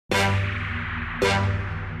Hey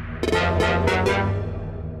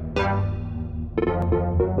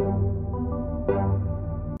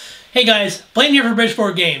guys, Blaine here for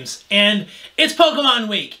Bridgeport Games, and it's Pokemon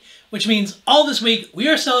Week, which means all this week we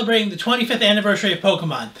are celebrating the 25th anniversary of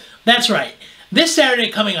Pokemon. That's right, this Saturday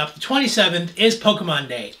coming up, the 27th, is Pokemon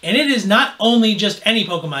Day, and it is not only just any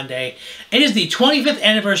Pokemon Day, it is the 25th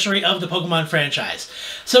anniversary of the Pokemon franchise.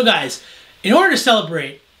 So guys, in order to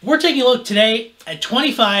celebrate, we're taking a look today at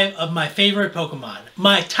 25 of my favorite Pokemon,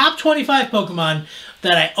 my top 25 Pokemon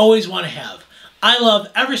that I always want to have. I love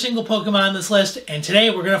every single Pokemon on this list, and today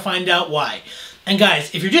we're going to find out why. And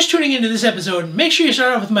guys, if you're just tuning into this episode, make sure you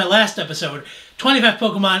start off with my last episode, 25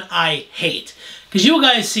 Pokemon I Hate. Because you will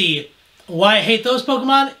guys see why I hate those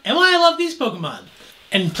Pokemon and why I love these Pokemon.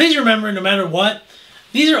 And please remember, no matter what,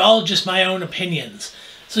 these are all just my own opinions.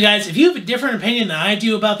 So guys, if you have a different opinion than I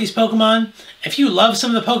do about these Pokemon, if you love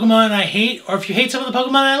some of the Pokemon I hate, or if you hate some of the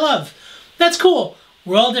Pokemon I love, that's cool.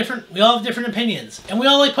 We're all different, we all have different opinions, and we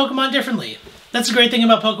all like Pokemon differently. That's the great thing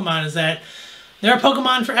about Pokemon, is that there are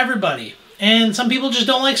Pokemon for everybody, and some people just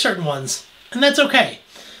don't like certain ones, and that's okay.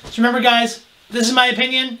 So remember guys, this is my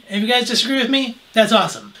opinion, and if you guys disagree with me, that's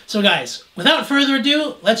awesome. So guys, without further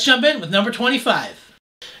ado, let's jump in with number 25.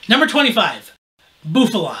 Number 25,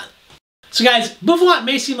 Bouffalant. So guys, Bouffalant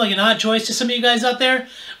may seem like an odd choice to some of you guys out there,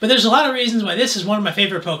 but there's a lot of reasons why this is one of my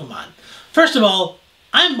favorite Pokemon. First of all,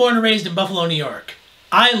 I'm born and raised in Buffalo, New York.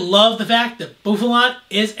 I love the fact that Bouffalant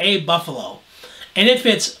is a buffalo, and it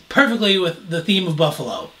fits perfectly with the theme of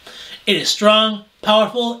Buffalo. It is strong,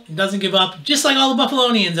 powerful, and doesn't give up, just like all the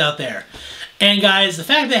Buffalonians out there. And guys, the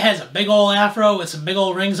fact that it has a big old afro with some big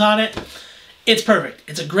old rings on it, it's perfect.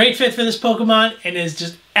 It's a great fit for this Pokemon, and is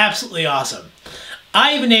just absolutely awesome.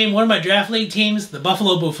 I even named one of my draft league teams the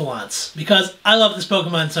Buffalo Bouffalants, because I love this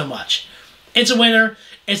Pokemon so much. It's a winner.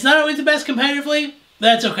 It's not always the best competitively, but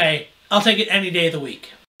that's okay. I'll take it any day of the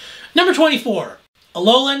week. Number 24,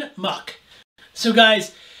 Alolan Muck. So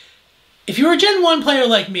guys, if you were a Gen 1 player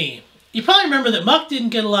like me, you probably remember that Muck didn't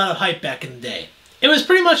get a lot of hype back in the day. It was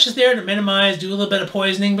pretty much just there to minimize, do a little bit of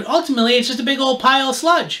poisoning, but ultimately it's just a big old pile of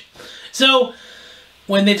sludge. So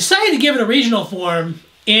when they decided to give it a regional form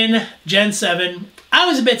in Gen 7, I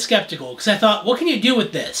was a bit skeptical, because I thought, what can you do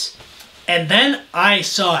with this? And then I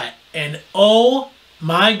saw it, and oh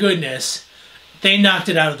my goodness, they knocked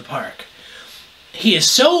it out of the park. He is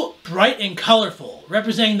so bright and colorful,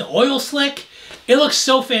 representing the oil slick. It looks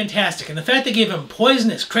so fantastic, and the fact they gave him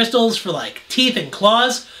poisonous crystals for like teeth and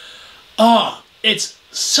claws, oh, it's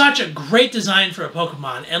such a great design for a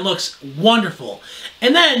Pokemon and looks wonderful.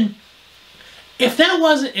 And then, if that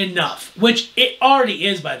wasn't enough, which it already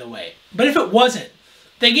is by the way, but if it wasn't,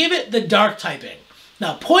 they gave it the dark typing.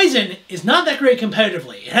 Now poison is not that great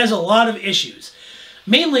competitively. It has a lot of issues,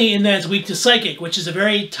 mainly in that it's weak to Psychic, which is a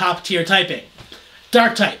very top tier typing.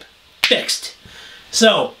 Dark type, fixed.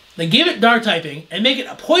 So they give it dark typing and make it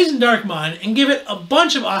a poison Darkmon and give it a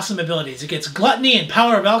bunch of awesome abilities. It gets Gluttony and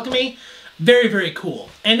Power of Alchemy. Very, very cool.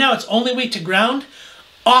 And now it's only weak to ground.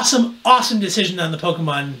 Awesome, awesome decision on the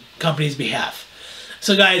Pokemon Company's behalf.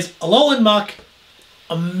 So guys, Alolan Muck,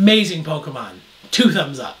 amazing Pokemon. 2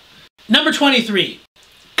 thumbs up. Number 23,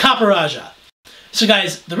 Copperajah. So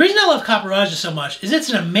guys, the reason I love Copperajah so much is it's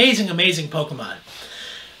an amazing, amazing Pokemon.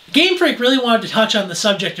 Game Freak really wanted to touch on the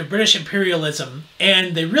subject of British imperialism,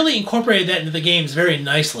 and they really incorporated that into the games very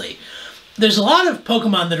nicely. There's a lot of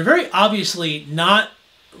Pokemon that are very obviously not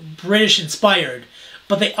British-inspired,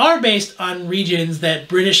 but they are based on regions that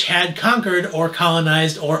British had conquered or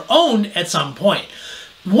colonized or owned at some point.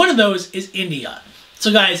 One of those is India.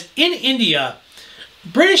 So guys, in India,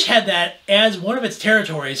 British had that as one of its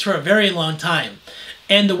territories for a very long time.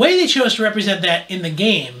 And the way they chose to represent that in the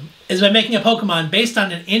game is by making a Pokemon based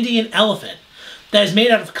on an Indian elephant that is made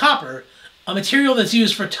out of copper, a material that's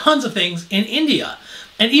used for tons of things in India.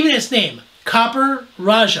 And even its name,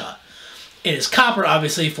 Copperajah. It is copper,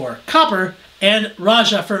 obviously, for copper, and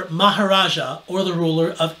Raja for Maharaja, or the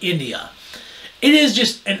ruler of India. It is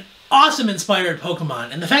just an awesome inspired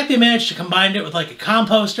Pokemon, and the fact they managed to combine it with like a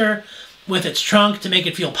composter, with its trunk to make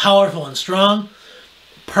it feel powerful and strong,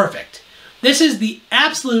 perfect. This is the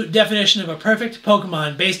absolute definition of a perfect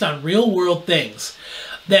Pokemon based on real-world things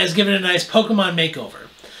that has given it a nice Pokemon makeover.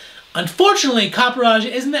 Unfortunately, Copperajah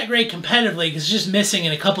isn't that great competitively because it's just missing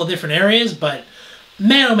in a couple of different areas, but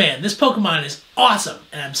man oh man, this Pokemon is awesome,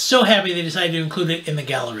 and I'm so happy they decided to include it in the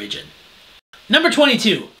Galar region. Number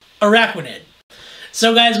 22, Araquanid.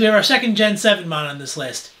 So guys, we have our second Gen 7 mon on this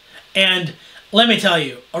list, and let me tell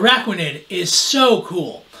you, Araquanid is so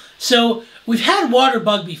cool. So we've had Water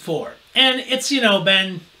Bug before, and it's, you know,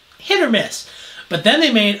 been hit or miss. But then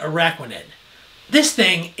they made Araquanid. This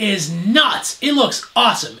thing is nuts. It looks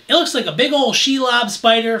awesome. It looks like a big old Shelob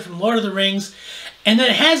spider from Lord of the Rings, and then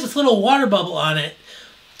it has this little water bubble on it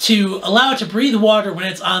to allow it to breathe water when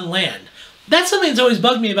it's on land. That's something that's always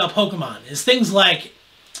bugged me about Pokemon, is things like,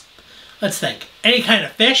 let's think, any kind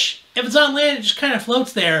of fish. If it's on land, it just kind of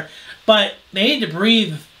floats there, but they need to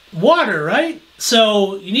breathe water, right?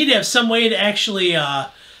 So you need to have some way to actually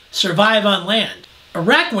survive on land.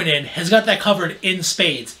 Araquanid has got that covered in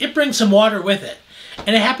spades. It brings some water with it,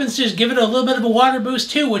 and it happens to just give it a little bit of a water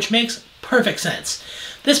boost too, which makes perfect sense.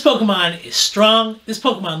 This Pokemon is strong. This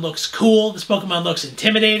Pokemon looks cool. This Pokemon looks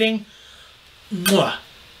intimidating. Mwah.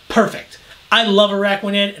 Perfect. I love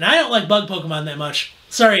Araquanid, and I don't like bug Pokemon that much.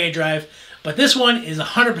 Sorry, A-Drive, but this one is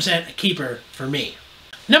 100% a keeper for me.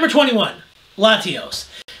 Number 21, Latios.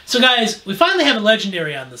 So guys, we finally have a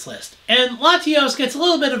legendary on this list, and Latios gets a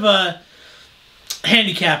little bit of a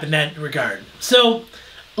handicap in that regard. So,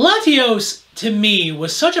 Latios, to me,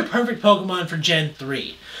 was such a perfect Pokemon for Gen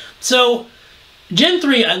 3. So, Gen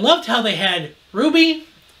 3, I loved how they had Ruby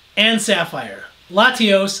and Sapphire.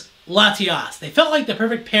 Latios, Latias. They felt like the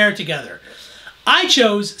perfect pair together. I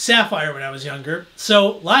chose Sapphire when I was younger,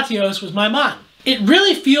 so Latios was my mon. It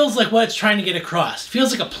really feels like what it's trying to get across. It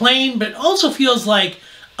feels like a plain, but it also feels like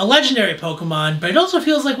a legendary Pokemon, but it also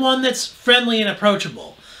feels like one that's friendly and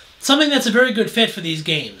approachable. Something that's a very good fit for these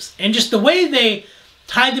games. And just the way they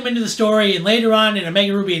tied them into the story, and later on in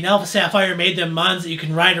Omega Ruby and Alpha Sapphire made them mons that you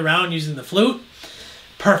can ride around using the flute.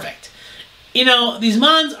 Perfect. You know, these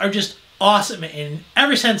mons are just awesome in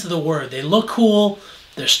every sense of the word. They look cool,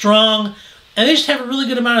 they're strong, and they just have a really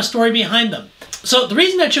good amount of story behind them. So the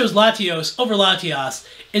reason I chose Latios over Latias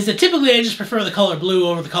is that typically I just prefer the color blue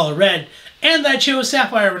over the color red, and that I chose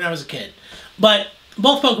Sapphire when I was a kid. But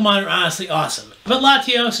both Pokemon are honestly awesome. But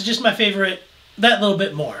Latios is just my favorite that little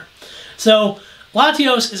bit more. So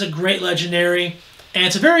Latios is a great legendary, and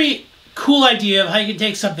it's a very cool idea of how you can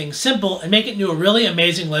take something simple and make it into a really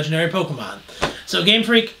amazing legendary Pokemon. So Game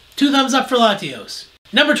Freak, 2 thumbs up for Latios.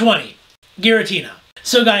 Number 20, Giratina.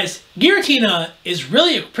 So guys, Giratina is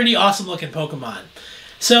really a pretty awesome looking Pokemon.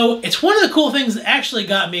 So it's one of the cool things that actually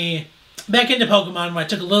got me back into Pokemon when I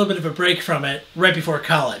took a little bit of a break from it right before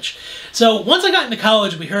college. So once I got into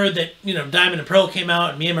college, we heard that, you know, Diamond and Pearl came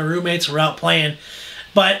out and me and my roommates were out playing.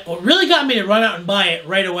 But what really got me to run out and buy it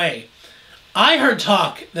right away, I heard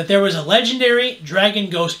talk that there was a legendary Dragon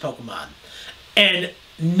Ghost Pokemon. And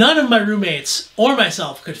none of my roommates or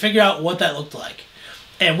myself could figure out what that looked like.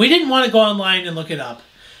 And we didn't want to go online and look it up.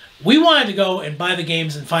 We wanted to go and buy the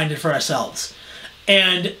games and find it for ourselves.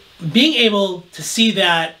 And being able to see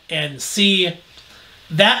that and see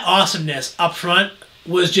that awesomeness up front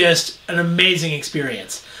was just an amazing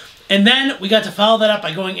experience. And then we got to follow that up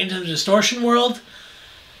by going into the Distortion world.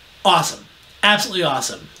 Awesome. Absolutely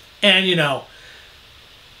awesome. And, you know,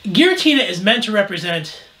 Giratina is meant to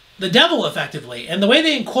represent the devil, effectively. And the way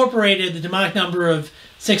they incorporated the demonic number of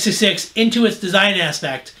 666 into its design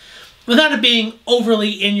aspect, without it being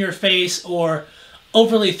overly in your face or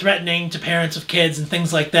overly threatening to parents of kids and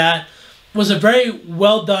things like that, was a very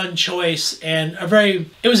well done choice, and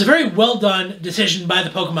it was a very well done decision by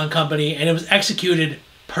the Pokemon Company, and it was executed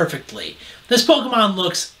perfectly. This Pokemon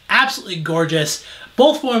looks absolutely gorgeous.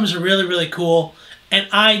 Both forms are really, really cool, and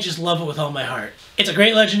I just love it with all my heart. It's a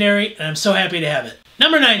great legendary, and I'm so happy to have it.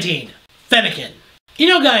 Number 19, Fennekin. You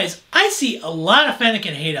know, guys, I see a lot of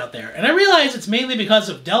Fennekin hate out there, and I realize it's mainly because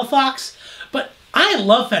of Delphox, but I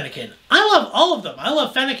love Fennekin. I love all of them. I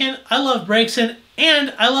love Fennekin, I love Braixen,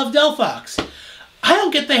 and I love Delphox. I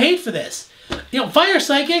don't get the hate for this. You know, Fire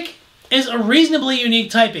Psychic is a reasonably unique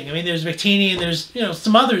typing. I mean, there's Victini and there's, you know,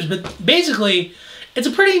 some others, but basically, it's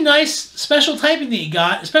a pretty nice special typing that you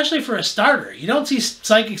got, especially for a starter. You don't see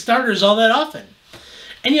Psychic starters all that often.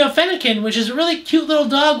 And you have Fennekin, which is a really cute little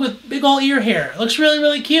dog with big old ear hair. It looks really,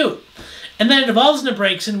 really cute. And then it evolves into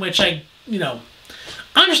Braixen, which I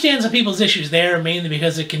understand some people's issues there, mainly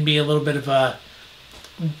because it can be a little bit of a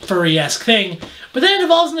furry-esque thing. But then it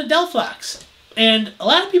evolves into Delphox. And a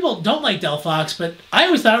lot of people don't like Delphox, but I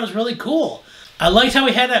always thought it was really cool. I liked how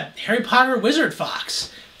we had a Harry Potter wizard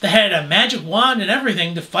fox that had a magic wand and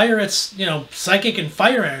everything to fire its, psychic and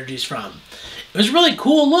fire energies from. It was a really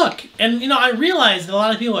cool look. And, I realized that a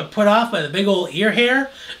lot of people are put off by the big old ear hair,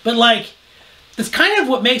 but, that's kind of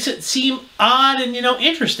what makes it seem odd and,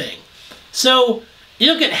 interesting. So,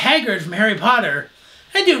 you look at Hagrid from Harry Potter,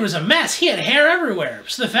 that dude was a mess. He had hair everywhere.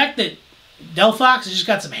 So the fact that Delphox has just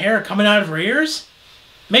got some hair coming out of her ears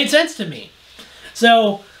made sense to me.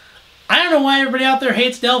 So, I don't know why everybody out there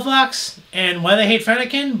hates Delphox and why they hate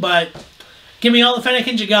Fennekin, but give me all the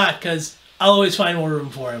Fennekins you got, because I'll always find more room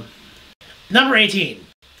for him. Number 18,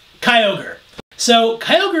 Kyogre. So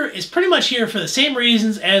Kyogre is pretty much here for the same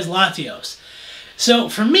reasons as Latios. So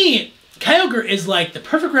for me, Kyogre is like the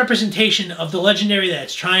perfect representation of the legendary that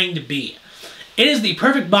it's trying to be. It is the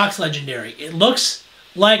perfect box legendary. It looks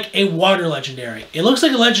like a water legendary. It looks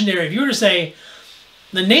like a legendary. If you were to say,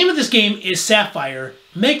 the name of this game is Sapphire,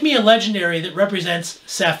 make me a legendary that represents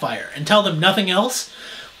Sapphire, and tell them nothing else,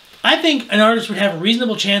 I think an artist would have a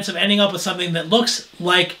reasonable chance of ending up with something that looks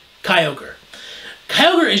like Kyogre.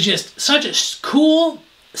 Kyogre is just such a cool,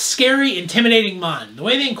 scary, intimidating mon. The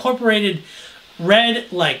way they incorporated red,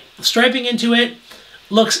 like, striping into it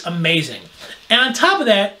looks amazing. And on top of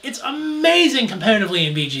that, it's amazing competitively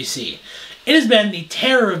in VGC. It has been the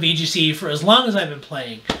terror of VGC for as long as I've been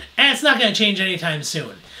playing, and it's not going to change anytime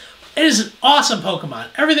soon. It is an awesome Pokemon.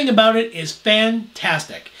 Everything about it is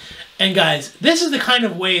fantastic. And guys, this is the kind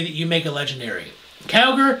of way that you make a legendary.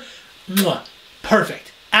 Kyogre, mwah,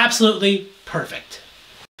 perfect. Absolutely perfect.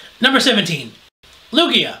 Number 17,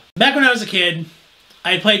 Lugia. Back when I was a kid,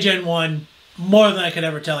 I had played Gen 1 more than I could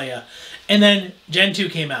ever tell you. And then Gen 2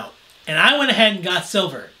 came out. And I went ahead and got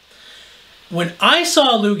Silver. When I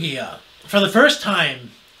saw Lugia for the first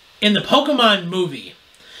time in the Pokemon movie,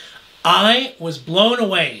 I was blown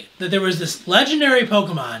away that there was this legendary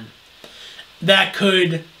Pokemon that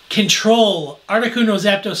could control Articuno,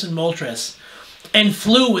 Zapdos, and Moltres and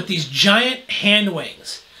flew with these giant hand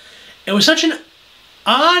wings. It was such an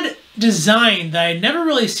odd design that I'd never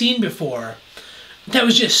really seen before that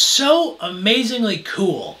was just so amazingly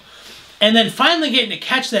cool. And then finally getting to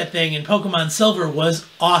catch that thing in Pokemon Silver was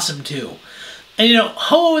awesome too. And you know,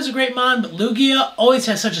 Ho-Oh is a great mon, but Lugia always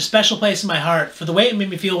has such a special place in my heart for the way it made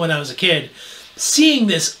me feel when I was a kid, seeing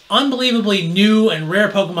this unbelievably new and rare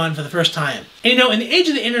Pokemon for the first time. And you know, in the age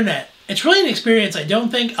of the internet, it's really an experience I don't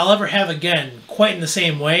think I'll ever have again quite in the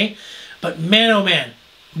same way. But man, oh man,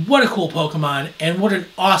 what a cool Pokemon, and what an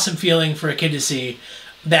awesome feeling for a kid to see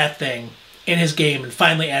that thing in his game and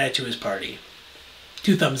finally add it to his party.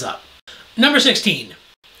 2 thumbs up. Number 16,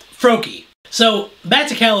 Froakie. So, back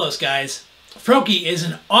to Kalos, guys. Froakie is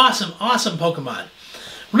an awesome, awesome Pokemon.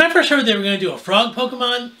 When I first heard they were going to do a frog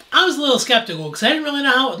Pokemon, I was a little skeptical because I didn't really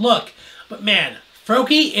know how it would look. But man,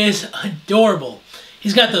 Froakie is adorable.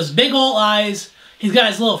 He's got those big old eyes. He's got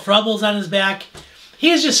his little frubbles on his back.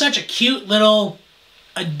 He is just such a cute little,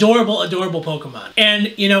 adorable, adorable Pokemon.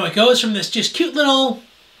 And, you know, it goes from this just cute little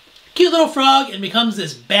frog and becomes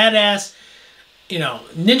this badass, you know,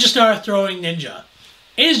 ninja star throwing ninja.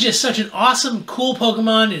 It is just such an awesome, cool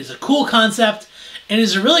Pokemon. It is a cool concept, and it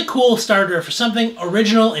is a really cool starter for something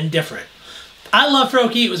original and different. I love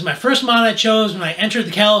Froakie. It was my first mon I chose when I entered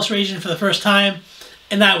the Kalos region for the first time,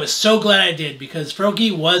 and I was so glad I did because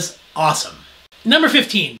Froakie was awesome. Number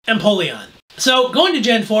 15, Empoleon. So, going to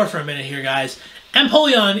Gen 4 for a minute here, guys.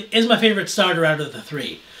 Empoleon is my favorite starter out of the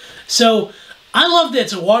 3. So, I love that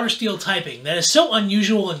it's a water steel typing. That is so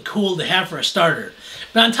unusual and cool to have for a starter.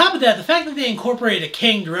 But on top of that, the fact that they incorporated a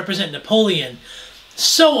king to represent Napoleon,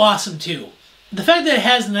 so awesome too. The fact that it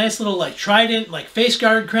has a nice little like trident, like face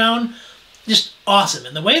guard crown, just awesome.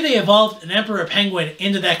 And the way they evolved an Emperor Penguin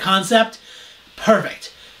into that concept,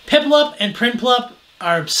 perfect. Piplup and Prinplup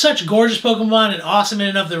are such gorgeous Pokemon and awesome in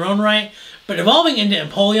and of their own right, but evolving into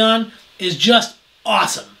Empoleon is just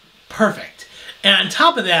awesome. Perfect. And on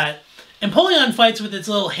top of that, Empoleon fights with its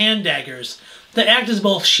little hand daggers that act as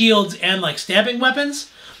both shields and like stabbing weapons.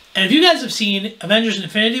 And if you guys have seen Avengers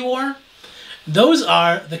Infinity War, those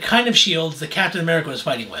are the kind of shields that Captain America was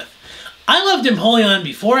fighting with. I loved Empoleon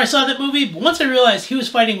before I saw that movie, but once I realized he was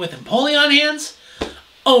fighting with Empoleon hands,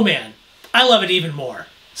 oh man, I love it even more.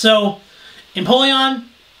 So, Empoleon,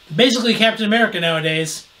 basically Captain America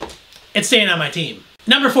nowadays, it's staying on my team.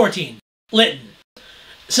 Number 14, Litten.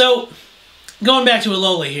 So, going back to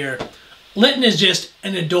Alola here, Litten is just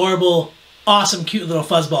an adorable, awesome, cute little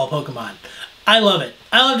fuzzball Pokemon. I love it.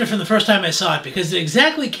 I loved it from the first time I saw it because it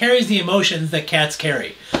exactly carries the emotions that cats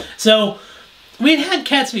carry. So, we'd had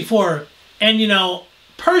cats before, and you know,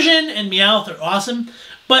 Persian and Meowth are awesome,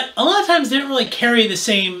 but a lot of times they don't really carry the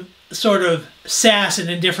same sort of sass and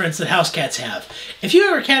indifference that house cats have. If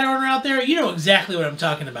you're a cat owner out there, you know exactly what I'm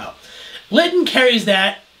talking about. Litten carries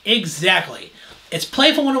that exactly. It's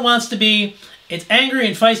playful when it wants to be, it's angry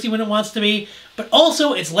and feisty when it wants to be, but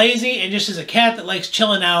also it's lazy and just is a cat that likes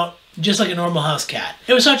chilling out just like a normal house cat.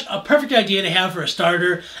 It was such a perfect idea to have for a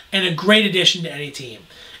starter and a great addition to any team.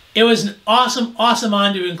 It was an awesome, awesome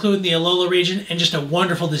on to include in the Alola region and just a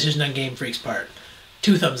wonderful decision on Game Freak's part.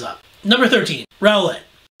 2 thumbs up. Number 13, Rowlet.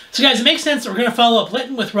 So guys, it makes sense that we're going to follow up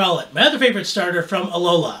Litten with Rowlet, my other favorite starter from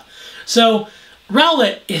Alola. So,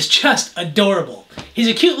 Rowlet is just adorable. He's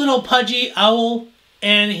a cute little pudgy owl,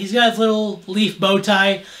 and he's got his little leaf bow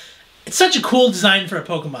tie. It's such a cool design for a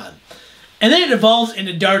Pokemon. And then it evolves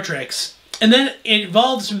into Dartrix. And then it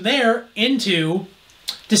evolves from there into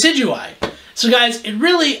Decidueye. So guys,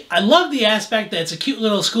 I love the aspect that it's a cute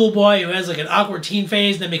little schoolboy who has like an awkward teen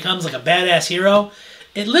phase and then becomes like a badass hero.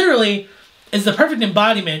 It literally is the perfect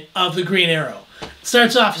embodiment of the Green Arrow. It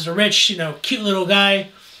starts off as a rich, cute little guy,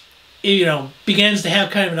 begins to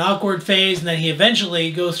have kind of an awkward phase, and then he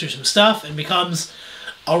eventually goes through some stuff and becomes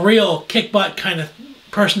a real kick-butt kind of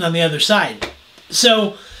person on the other side.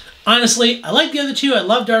 So, honestly, I like the other two. I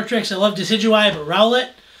love Dartrix, I love Decidueye, but Rowlet,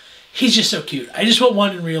 he's just so cute. I just want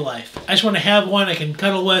one in real life. I just want to have one I can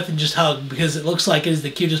cuddle with and just hug because it looks like it is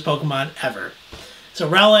the cutest Pokemon ever. So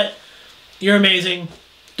Rowlet, you're amazing.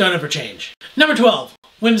 Don't ever change. Number 12,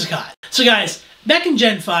 Whimsicott. So guys, back in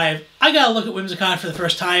Gen 5, I got a look at Whimsicott for the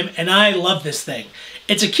first time, and I love this thing.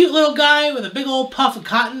 It's a cute little guy with a big old puff of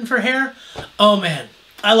cotton for hair. Oh man,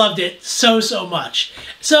 I loved it so much.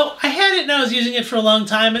 So I had it and I was using it for a long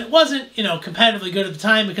time. It wasn't, competitively good at the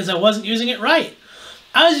time because I wasn't using it right.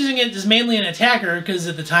 I was using it as mainly an attacker because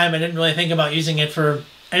at the time I didn't really think about using it for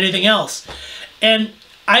anything else. And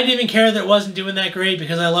I didn't even care that it wasn't doing that great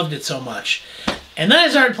because I loved it so much. And then I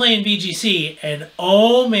started playing VGC, and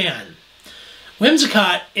oh man,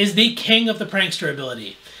 Whimsicott is the king of the prankster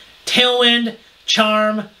ability. Tailwind,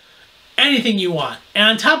 charm, anything you want. And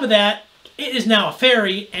on top of that, it is now a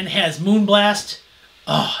fairy and has Moonblast.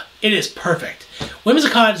 Oh, it is perfect.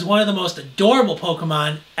 Whimsicott is one of the most adorable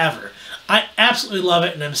Pokemon ever. I absolutely love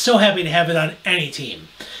it, and I'm so happy to have it on any team.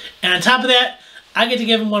 And on top of that, I get to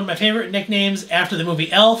give him one of my favorite nicknames after the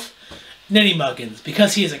movie Elf, Ninny Muggins,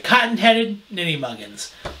 because he is a cotton-headed Ninny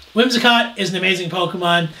Muggins. Whimsicott is an amazing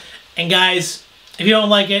Pokemon, and guys, if you don't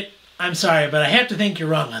like it, I'm sorry, but I have to think you're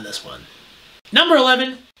wrong on this one. Number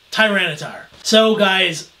 11, Tyranitar. So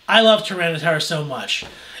guys, I love Tyranitar so much.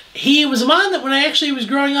 He was a mon that when I actually was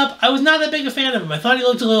growing up, I was not that big a fan of him. I thought he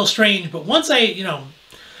looked a little strange, but once I,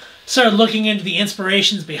 started looking into the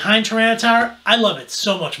inspirations behind Tyranitar, I love it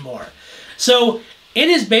so much more. So, it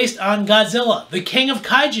is based on Godzilla, the king of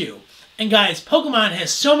kaiju. And guys, Pokemon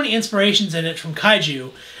has so many inspirations in it from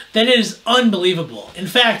kaiju that it is unbelievable. In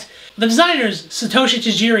fact, the designers, Satoshi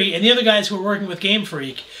Tajiri and the other guys who were working with Game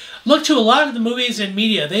Freak, looked to a lot of the movies and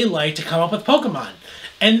media they liked to come up with Pokemon.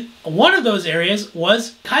 And one of those areas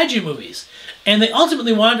was kaiju movies. And they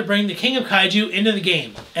ultimately wanted to bring the king of kaiju into the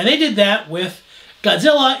game. And they did that with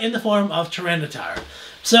Godzilla in the form of Tyranitar.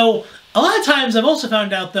 So, a lot of times I've also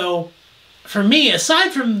found out, though, for me,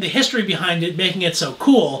 aside from the history behind it making it so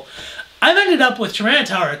cool, I've ended up with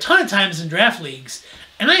Tyranitar a ton of times in draft leagues,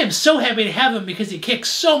 and I am so happy to have him because he kicks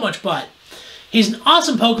so much butt. He's an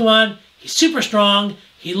awesome Pokemon, he's super strong,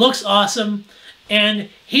 he looks awesome, and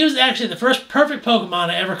he was actually the first perfect Pokemon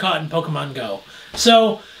I ever caught in Pokemon Go.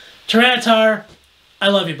 So, Tyranitar, I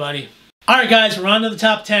love you, buddy. Alright guys, we're on to the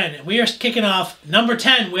top 10, and we are kicking off number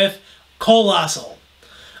 10 with Colossal.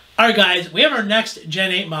 Alright guys, we have our next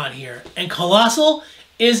Gen 8 mod here, and Colossal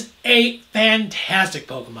is a fantastic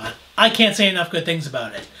Pokemon. I can't say enough good things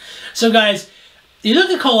about it. So guys, you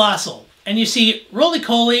look at Colossal, and you see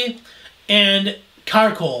Roly-Poly and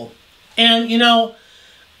Carkol, and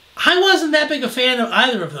I wasn't that big a fan of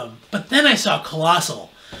either of them, but then I saw Colossal.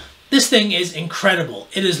 This thing is incredible.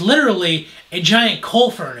 It is literally a giant coal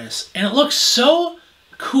furnace, and it looks so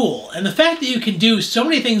cool. And the fact that you can do so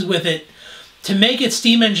many things with it to make its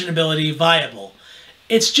steam engine ability viable,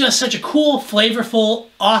 it's just such a cool, flavorful,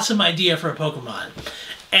 awesome idea for a Pokemon.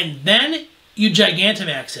 And then you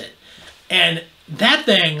Gigantamax it, and that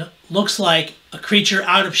thing looks like a creature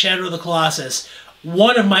out of Shadow of the Colossus,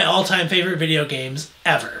 one of my all-time favorite video games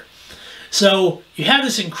ever. So you have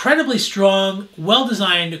this incredibly strong,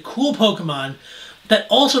 well-designed, cool Pokemon that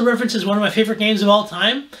also references one of my favorite games of all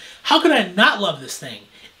time. How could I not love this thing?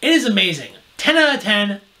 It is amazing. 10 out of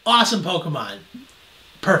 10, awesome Pokemon.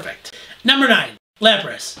 Perfect. Number 9,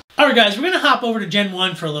 Lapras. Alright guys, we're going to hop over to Gen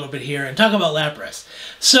 1 for a little bit here and talk about Lapras.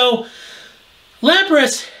 So,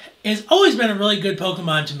 Lapras has always been a really good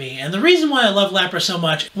Pokemon to me, and the reason why I love Lapras so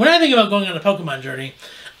much, when I think about going on a Pokemon journey,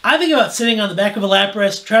 I think about sitting on the back of a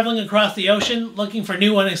Lapras, traveling across the ocean, looking for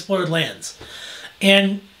new unexplored lands.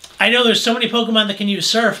 And I know there's so many Pokemon that can use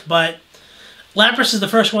Surf, but Lapras is the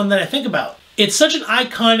first one that I think about. It's such an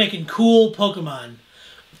iconic and cool Pokemon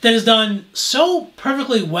that is done so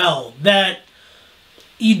perfectly well that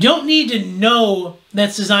you don't need to know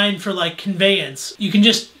that's designed for like conveyance. You can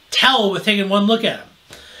just tell with taking one look at him.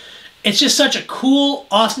 It's just such a cool,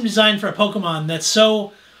 awesome design for a Pokemon that's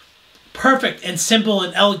so perfect and simple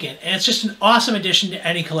and elegant, and it's just an awesome addition to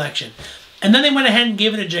any collection. And then they went ahead and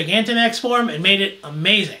gave it a Gigantamax form and made it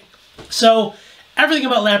amazing. So Everything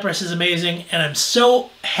about Lapras is amazing, and I'm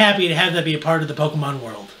so happy to have that be a part of the Pokemon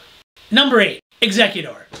world. Number 8,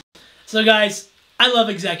 Exeggutor. So guys, I love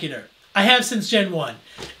Exeggutor. I have since Gen 1.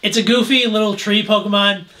 It's a goofy little tree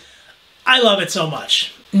Pokemon. I love it so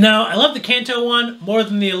much. Now, I love the Kanto one more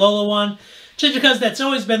than the Alola one, just because that's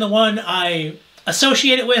always been the one I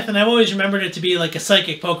associate it with, and I've always remembered it to be like a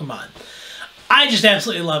psychic Pokemon. I just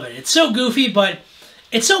absolutely love it. It's so goofy, but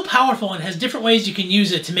it's so powerful and has different ways you can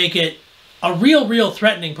use it to make it a real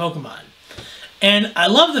threatening Pokemon. And I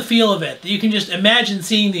love the feel of it, that you can just imagine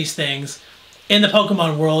seeing these things in the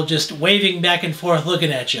Pokemon world just waving back and forth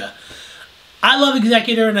looking at you. I love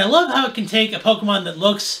Exeggutor, and I love how it can take a Pokemon that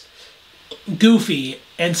looks goofy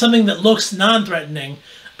and something that looks non-threatening,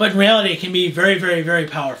 but in reality it can be very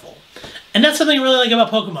powerful. And that's something I really like about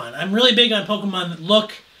Pokemon. I'm really big on Pokemon that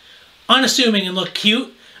look unassuming and look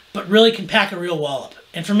cute, but really can pack a real wallop.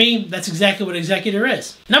 And for me, that's exactly what Exeggutor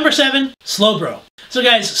is. Number 7, Slowbro. So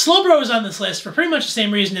guys, Slowbro is on this list for pretty much the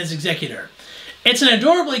same reason as Exeggutor. It's an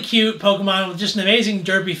adorably cute Pokemon with just an amazing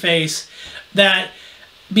derpy face that,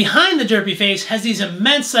 behind the derpy face, has these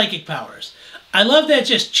immense psychic powers. I love that it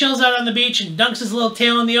just chills out on the beach and dunks his little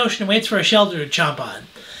tail in the ocean and waits for a shelter to chomp on.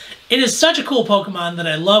 It is such a cool Pokemon that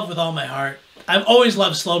I love with all my heart. I've always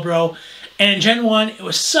loved Slowbro, and in Gen 1, it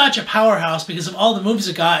was such a powerhouse because of all the moves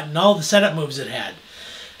it got and all the setup moves it had.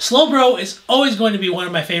 Slowbro is always going to be one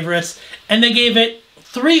of my favorites, and they gave it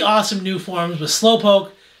 3 awesome new forms with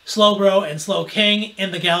Slowpoke, Slowbro, and Slowking in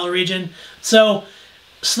the Galar region. So,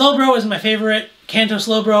 Slowbro is my favorite Kanto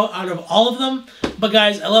Slowbro out of all of them, but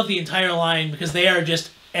guys, I love the entire line because they are just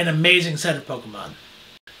an amazing set of Pokemon.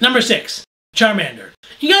 Number 6, Charmander.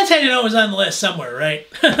 You guys had to know it was on the list somewhere, right?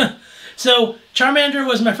 So, Charmander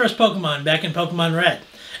was my first Pokemon back in Pokemon Red,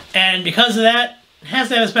 and because of that, it has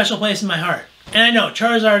to have a special place in my heart. And I know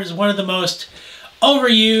Charizard is one of the most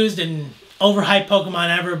overused and overhyped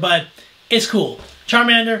Pokemon ever, but it's cool.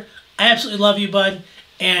 Charmander, I absolutely love you, bud.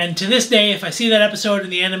 And to this day, if I see that episode in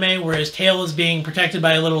the anime where his tail is being protected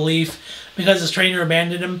by a little leaf because his trainer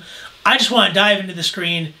abandoned him, I just want to dive into the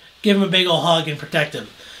screen, give him a big ol' hug, and protect him.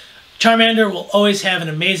 Charmander will always have an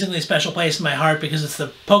amazingly special place in my heart because it's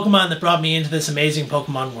the Pokemon that brought me into this amazing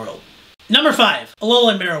Pokemon world. Number 5,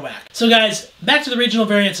 Alola and Marowak. So guys, back to the regional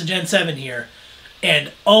variants of Gen 7 here.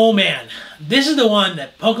 And oh man, this is the one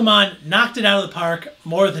that Pokemon knocked it out of the park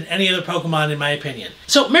more than any other Pokemon in my opinion.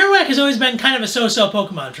 So Marowak has always been kind of a so-so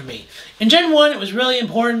Pokemon for me. In Gen 1 it was really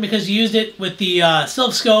important because you used it with the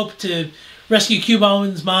Silph Scope to rescue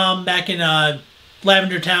Cubone's mom back in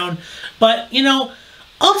Lavender Town. But, you know,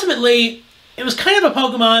 ultimately it was kind of a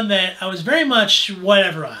Pokemon that I was very much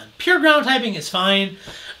whatever on. Pure ground typing is fine,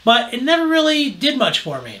 but it never really did much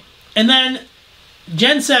for me. And then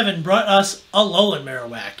Gen 7 brought us Alolan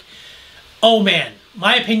Marowak. Oh man,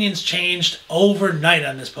 my opinions changed overnight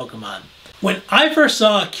on this Pokemon. When I first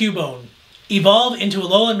saw Cubone evolve into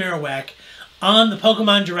Alolan Marowak on the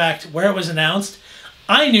Pokemon Direct where it was announced,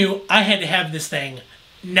 I knew I had to have this thing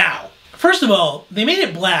now. First of all, they made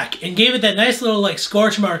it black and gave it that nice little like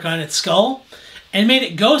scorch mark on its skull and made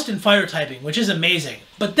it ghost and fire typing, which is amazing.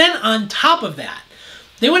 But then on top of that,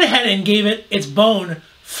 they went ahead and gave it its bone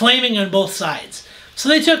flaming on both sides. So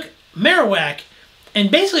they took Marowak and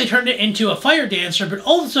basically turned it into a fire dancer, but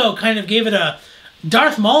also kind of gave it a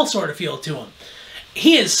Darth Maul sort of feel to him.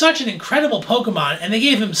 He is such an incredible Pokemon, and they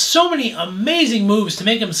gave him so many amazing moves to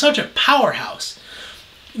make him such a powerhouse.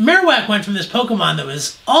 Marowak went from this Pokemon that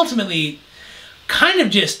was ultimately kind of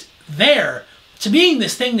just there to being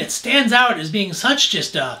this thing that stands out as being such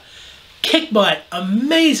just a kick-butt,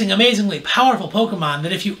 amazingly powerful Pokemon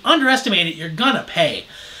that if you underestimate it, you're gonna pay.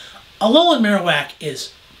 Alolan Marowak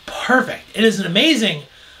is perfect. It is an amazing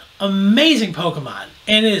Pokemon,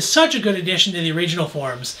 and it is such a good addition to the original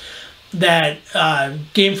forms that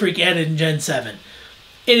Game Freak added in Gen 7.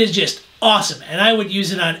 It is just awesome, and I would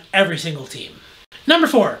use it on every single team. Number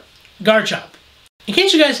 4, Garchomp. In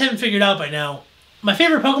case you guys haven't figured out by now, my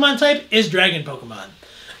favorite Pokemon type is Dragon Pokemon,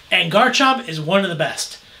 and Garchomp is one of the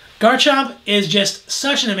best. Garchomp is just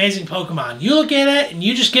such an amazing Pokemon. You look at it and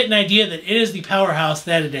you just get an idea that it is the powerhouse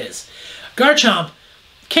that it is. Garchomp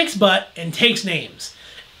kicks butt and takes names.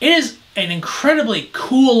 It is an incredibly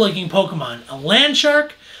cool looking Pokemon. A land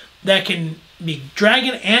shark that can be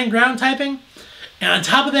dragon and ground typing. And on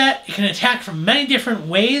top of that, it can attack from many different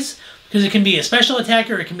ways because it can be a special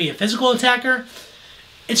attacker, it can be a physical attacker.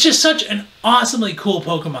 It's just such an awesomely cool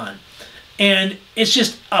Pokemon. And it's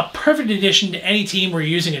just a perfect addition to any team where you're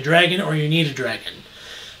using a dragon or you need a dragon.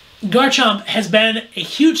 Garchomp has been a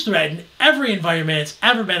huge threat in every environment it's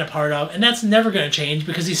ever been a part of, and that's never going to change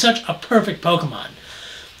because he's such a perfect Pokemon.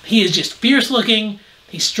 He is just fierce looking,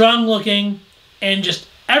 he's strong looking, and just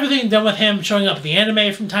everything done with him showing up in the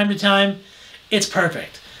anime from time to time, it's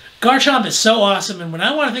perfect. Garchomp is so awesome, and when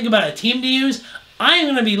I want to think about a team to use, I'm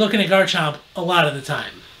going to be looking at Garchomp a lot of the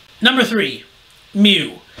time. Number 3,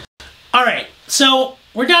 Mew. Alright, so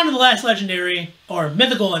we're down to the last legendary, or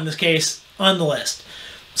mythical in this case, on the list.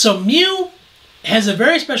 So Mew has a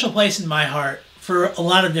very special place in my heart for a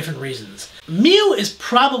lot of different reasons. Mew is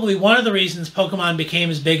probably one of the reasons Pokemon became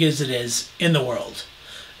as big as it is in the world.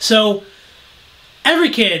 So every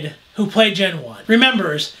kid who played Gen 1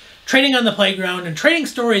 remembers training on the playground and trading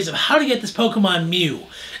stories of how to get this Pokemon Mew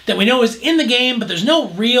that we know is in the game, but there's no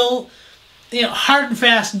real, hard and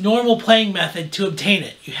fast normal playing method to obtain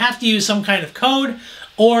it. You have to use some kind of code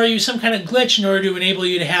or use some kind of glitch in order to enable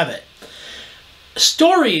you to have it.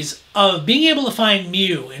 Stories of being able to find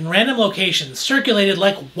Mew in random locations circulated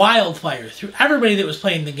like wildfire through everybody that was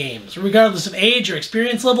playing the games, regardless of age or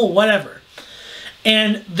experience level, whatever.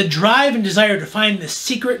 And the drive and desire to find this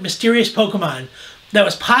secret, mysterious Pokemon that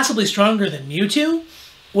was possibly stronger than Mewtwo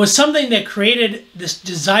was something that created this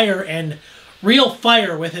desire and real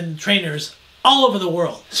fire within trainers all over the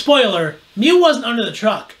world. Spoiler, Mew wasn't under the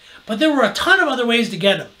truck, but there were a ton of other ways to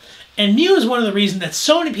get him. And Mew is one of the reasons that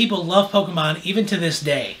so many people love Pokemon even to this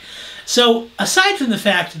day. So, aside from the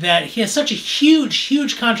fact that he has such a huge,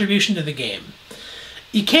 huge contribution to the game,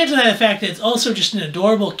 you can't deny the fact that it's also just an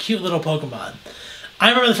adorable, cute little Pokemon. I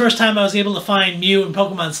remember the first time I was able to find Mew in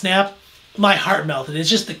Pokemon Snap, my heart melted. It's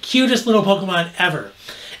just the cutest little Pokemon ever.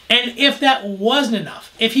 And if that wasn't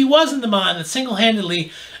enough, if he wasn't the Mon that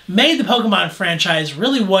single-handedly made the Pokemon franchise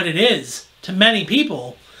really what it is to many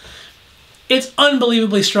people, it's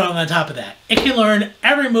unbelievably strong on top of that. It can learn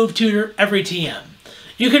every move tutor, every TM.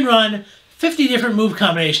 You can run 50 different move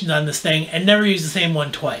combinations on this thing and never use the same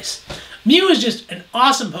one twice. Mew is just an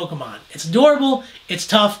awesome Pokemon. It's adorable, it's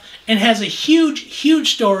tough, and has a huge,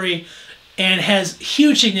 huge story and has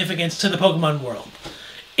huge significance to the Pokemon world.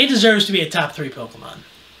 It deserves to be a top 3 Pokemon.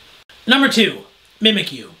 Number 2,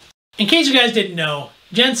 Mimikyu. In case you guys didn't know,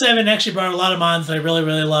 Gen 7 actually brought a lot of Mons that I really,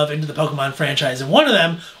 really love into the Pokemon franchise, and one of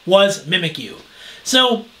them was Mimikyu.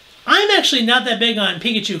 So, I'm actually not that big on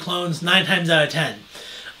Pikachu clones 9 times out of 10,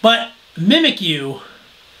 but Mimikyu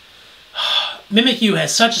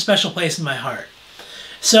has such a special place in my heart.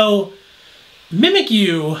 So,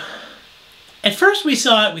 Mimikyu, at first we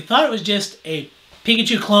saw it, we thought it was just a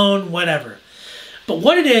Pikachu clone, whatever. But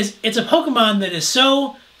what it is, it's a Pokemon that is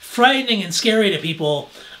so frightening and scary to people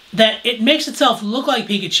that it makes itself look like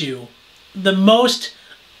Pikachu, the most,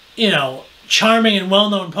 charming and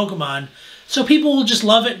well-known Pokemon, so people will just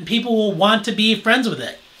love it and people will want to be friends with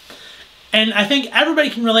it. And I think everybody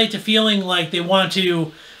can relate to feeling like they want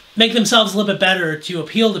to make themselves a little bit better to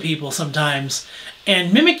appeal to people sometimes,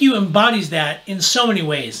 and Mimikyu embodies that in so many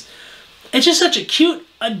ways. It's just such a cute,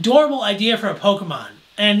 adorable idea for a Pokemon,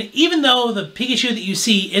 and even though the Pikachu that you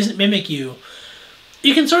see isn't Mimikyu,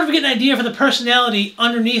 you can sort of get an idea for the personality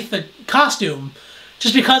underneath the costume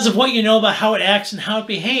just because of what you know about how it acts and how it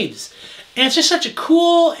behaves. And it's just such a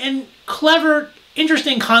cool and clever,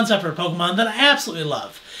 interesting concept for a Pokemon that I absolutely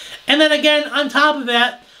love. And then again, on top of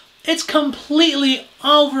that, it's completely,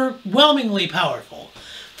 overwhelmingly powerful.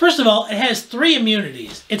 First of all, it has 3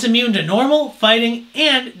 immunities. It's immune to normal, fighting,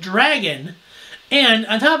 and dragon. And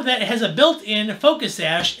on top of that, it has a built-in focus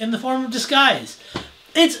sash in the form of disguise.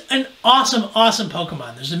 It's an awesome, awesome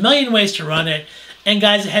Pokemon. There's a million ways to run it. And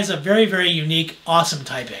guys, it has a very, very unique, awesome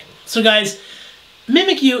typing. So guys,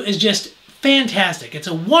 Mimikyu is just fantastic. It's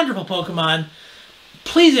a wonderful Pokemon.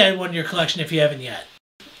 Please add one to your collection if you haven't yet.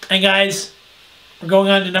 And guys, we're going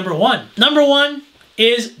on to number 1. Number 1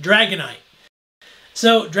 is Dragonite.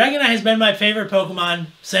 So, Dragonite has been my favorite Pokemon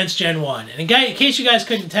since Gen 1. And in case you guys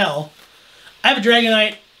couldn't tell, I have a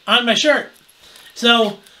Dragonite on my shirt.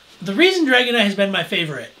 So, the reason Dragonite has been my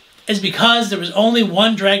favorite is because there was only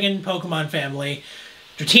one dragon Pokemon family,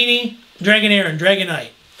 Dratini, Dragonair, and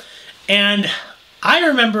Dragonite. And I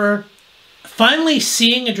remember finally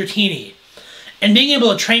seeing a Dratini and being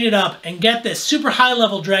able to train it up and get this super high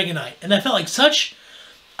level Dragonite. And that felt like such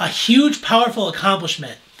a huge, powerful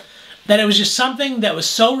accomplishment that it was just something that was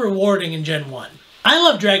so rewarding in Gen 1. I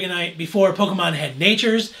loved Dragonite before Pokemon had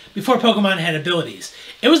natures, before Pokemon had abilities.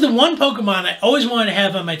 It was the one Pokemon I always wanted to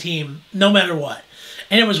have on my team, no matter what.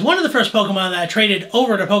 And it was one of the first Pokemon that I traded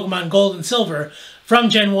over to Pokemon Gold and Silver from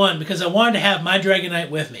Gen 1 because I wanted to have my Dragonite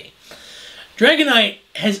with me. Dragonite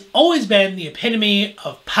has always been the epitome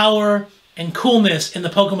of power and coolness in the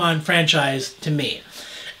Pokemon franchise to me.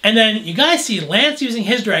 And then you guys see Lance using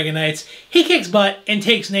his Dragonites. He kicks butt and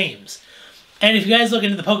takes names. And if you guys look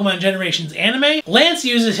into the Pokemon Generations anime, Lance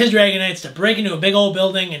uses his Dragonites to break into a big old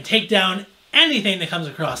building and take down anything that comes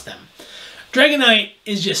across them. Dragonite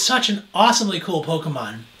is just such an awesomely cool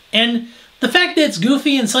Pokemon. And the fact that it's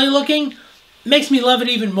goofy and silly looking makes me love it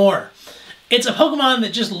even more. It's a Pokemon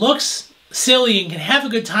that just looks silly and can have a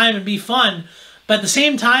good time and be fun, but at the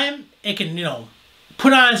same time, it can,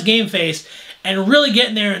 put on its game face and really get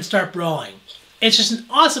in there and start brawling. It's just an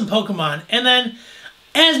awesome Pokemon. And then,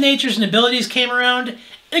 as natures and abilities came around,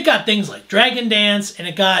 it got things like Dragon Dance, and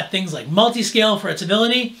it got things like Multiscale for its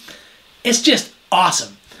ability. It's just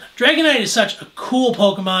awesome. Dragonite is such a cool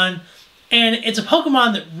Pokemon, and it's a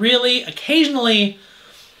Pokemon that really, occasionally,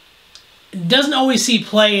 doesn't always see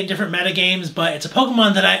play in different metagames, but it's a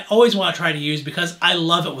Pokemon that I always want to try to use because I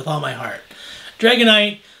love it with all my heart.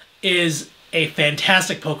 Dragonite is a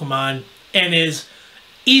fantastic Pokemon and is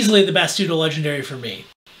easily the best pseudo-legendary for me.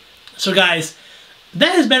 So guys,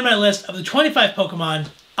 that has been my list of the 25 Pokemon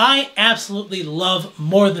I absolutely love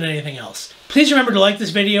more than anything else. Please remember to like this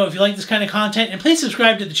video if you like this kind of content, and please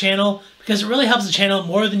subscribe to the channel because it really helps the channel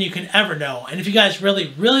more than you can ever know. And if you guys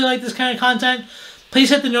really like this kind of content, please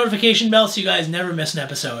hit the notification bell so you guys never miss an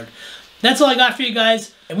episode. That's all I got for you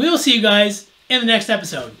guys, and we will see you guys in the next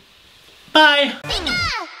episode. Bye!